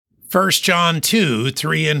1 John 2,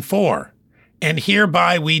 3 and 4. And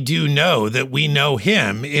hereby we do know that we know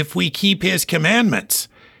him, if we keep his commandments.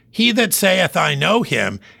 He that saith, I know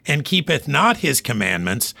him, and keepeth not his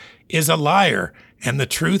commandments, is a liar, and the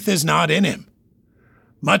truth is not in him.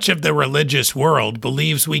 Much of the religious world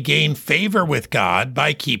believes we gain favor with God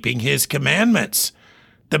by keeping his commandments.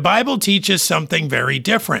 The Bible teaches something very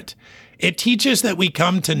different. It teaches that we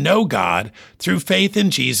come to know God through faith in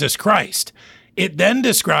Jesus Christ. It then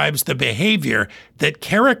describes the behavior that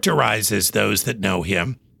characterizes those that know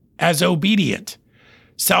him as obedient.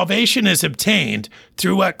 Salvation is obtained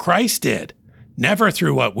through what Christ did, never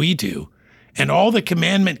through what we do, and all the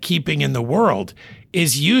commandment keeping in the world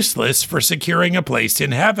is useless for securing a place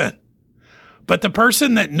in heaven. But the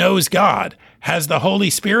person that knows God has the Holy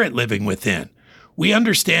Spirit living within. We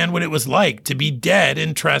understand what it was like to be dead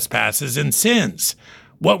in trespasses and sins.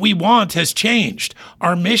 What we want has changed.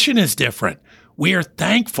 Our mission is different. We are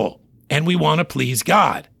thankful, and we want to please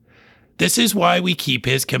God. This is why we keep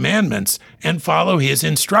his commandments and follow his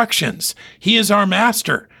instructions. He is our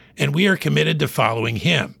master, and we are committed to following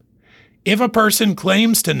him. If a person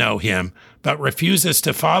claims to know him but refuses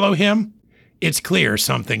to follow him, it's clear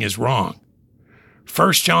something is wrong.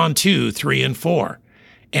 1 John 2, 3 and 4.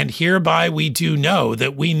 And hereby we do know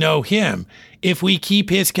that we know him, if we keep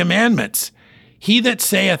his commandments. He that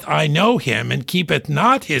saith, I know him, and keepeth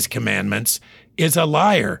not his commandments, is a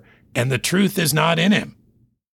liar, and the truth is not in him.